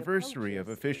 50th anniversary of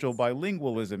official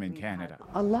bilingualism in Canada.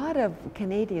 A lot of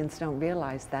Canadians don't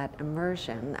realize that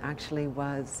immersion actually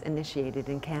was initiated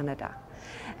in Canada.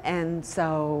 And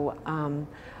so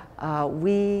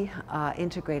we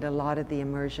integrate a lot of the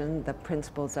immersion, the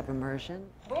principles of immersion.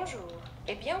 Bonjour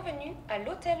et bienvenue à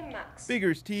l'Hôtel Max.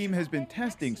 Bigger's team has been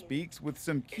testing Speaks with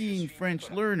some keen French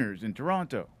learners in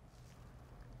Toronto.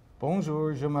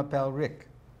 Bonjour, je m'appelle Rick.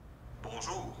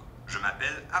 Bonjour, je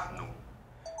m'appelle Arnaud.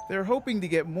 They're hoping to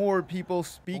get more people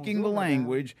speaking the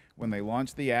language when they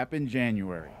launch the app in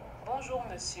January. Bonjour,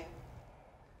 monsieur.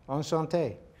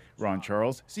 Enchanté. Ron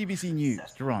Charles, CBC News,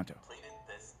 Toronto.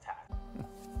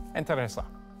 And Teresa.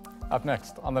 Up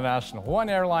next on The National, one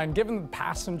airline giving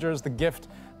passengers the gift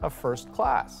of first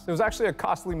class. It was actually a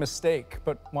costly mistake,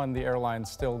 but one the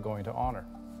airline's still going to honor.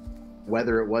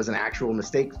 Whether it was an actual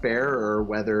mistake fare or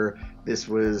whether this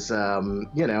was,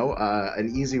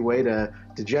 an easy way to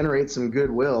generate some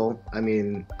goodwill, I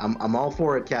mean, I'm all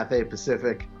for it, Cathay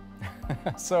Pacific.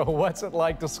 So what's it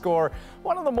like to score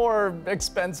one of the more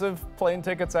expensive plane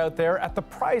tickets out there at the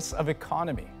price of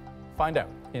economy? Find out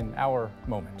in our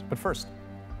moment. But first,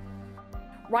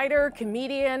 writer,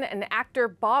 comedian, and actor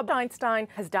Bob Einstein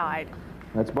has died.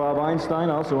 That's Bob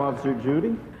Einstein, also Officer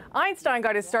Judy. Einstein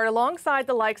got his start alongside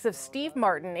the likes of Steve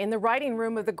Martin in the writing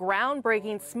room of the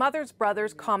groundbreaking Smothers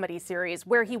Brothers comedy series,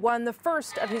 where he won the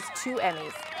first of his 2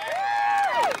 Emmys.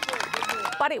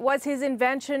 But it was his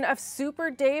invention of Super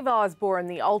Dave Osborne,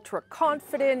 the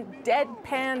ultra-confident,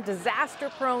 deadpan,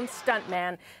 disaster-prone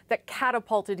stuntman, that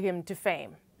catapulted him to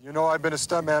fame. You know, I've been a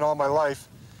stuntman all my life,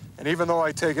 and even though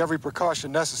I take every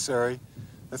precaution necessary,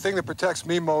 the thing that protects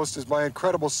me most is my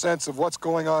incredible sense of what's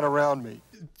going on around me.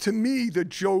 To me, the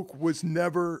joke was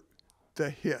never the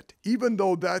hit, even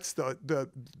though that's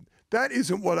that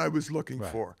isn't what I was looking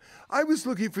for. I was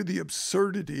looking for the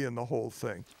absurdity in the whole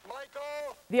thing.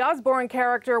 The Osborne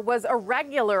character was a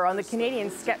regular on the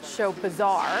Canadian sketch show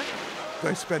Bizarre.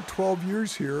 I spent 12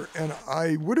 years here, and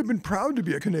I would have been proud to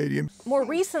be a Canadian. More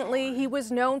recently, he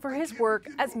was known for his work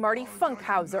as Marty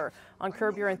Funkhauser on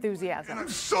Curb Your Enthusiasm. I'm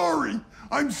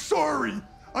sorry!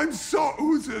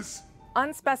 Who's this?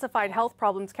 Unspecified health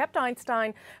problems kept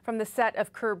Einstein from the set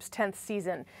of Curb's 10th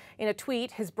season. In a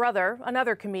tweet, his brother,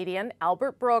 another comedian,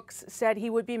 Albert Brooks, said he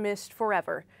would be missed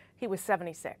forever. He was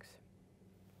 76.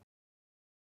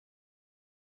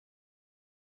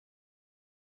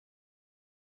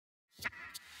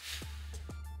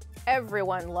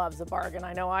 Everyone loves a bargain,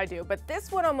 I know I do, but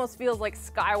this one almost feels like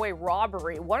Skyway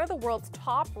robbery. One of the world's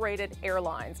top-rated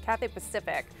airlines, Cathay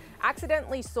Pacific,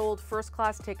 accidentally sold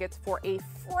first-class tickets for a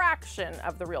fraction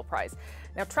of the real price.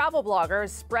 Now, travel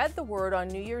bloggers spread the word on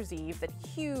New Year's Eve that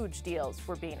huge deals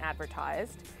were being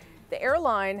advertised. The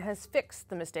airline has fixed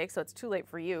the mistake, so it's too late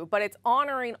for you, but it's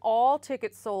honoring all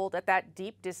tickets sold at that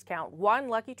deep discount. One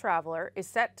lucky traveler is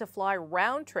set to fly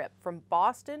round trip from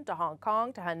Boston to Hong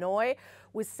Kong to Hanoi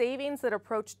with savings that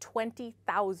approach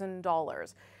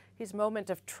 $20,000. His moment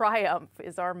of triumph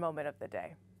is our moment of the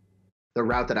day. The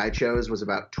route that I chose was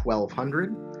about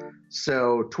 1,200.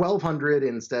 So 1,200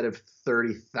 instead of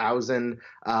 30,000.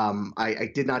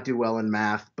 I did not do well in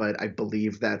math, but I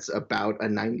believe that's about a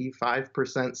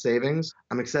 95% savings.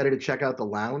 I'm excited to check out the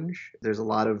lounge. There's a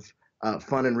lot of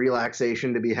fun and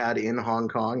relaxation to be had in Hong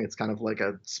Kong. It's kind of like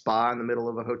a spa in the middle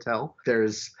of a hotel.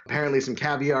 There's apparently some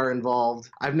caviar involved.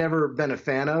 I've never been a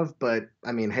fan of, but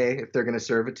I mean, hey, if they're going to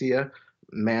serve it to you,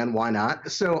 man, why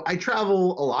not? So I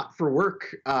travel a lot for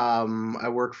work. I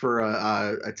work for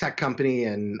a tech company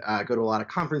and go to a lot of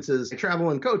conferences. I travel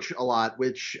and coach a lot,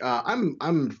 which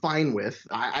I'm fine with.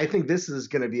 I think this is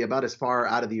going to be about as far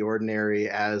out of the ordinary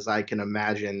as I can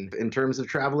imagine. In terms of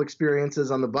travel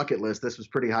experiences on the bucket list, this was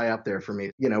pretty high up there for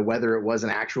me. You know, whether it was an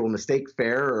actual mistake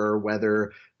fare or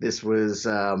whether this was,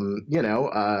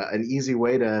 an easy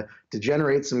way to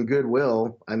generate some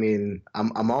goodwill. I mean,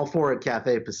 I'm all for it,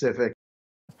 Cathay Pacific.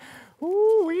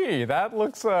 Ooh-wee, that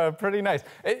looks pretty nice.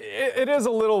 It is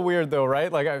a little weird, though,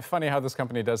 right? Like, funny how this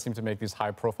company does seem to make these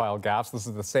high-profile gaffes. This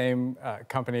is the same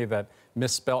company that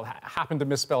happened to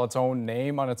misspell its own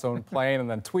name on its own plane and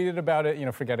then tweeted about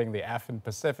it, forgetting the F in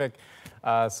Pacific.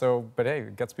 But hey,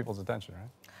 it gets people's attention, right?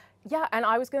 Yeah, and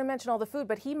I was going to mention all the food,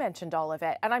 but he mentioned all of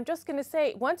it. And I'm just going to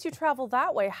say, once you travel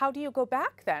that way, how do you go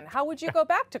back then? How would you go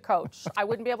back to coach? I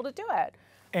wouldn't be able to do it.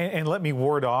 And let me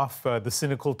ward off the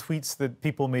cynical tweets that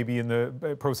people may be in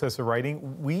the process of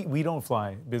writing. We don't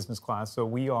fly business class, so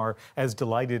we are as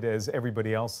delighted as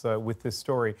everybody else with this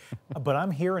story. But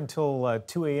I'm here until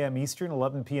 2 a.m. Eastern,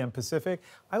 11 p.m. Pacific.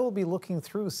 I will be looking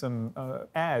through some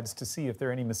ads to see if there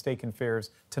are any mistaken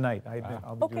fares tonight.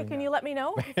 I'll be okay, can you let me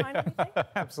know if you find anything?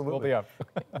 Absolutely. We'll be up.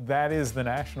 That is The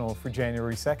National for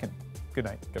January 2nd. Good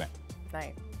night. Good night.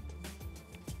 Night.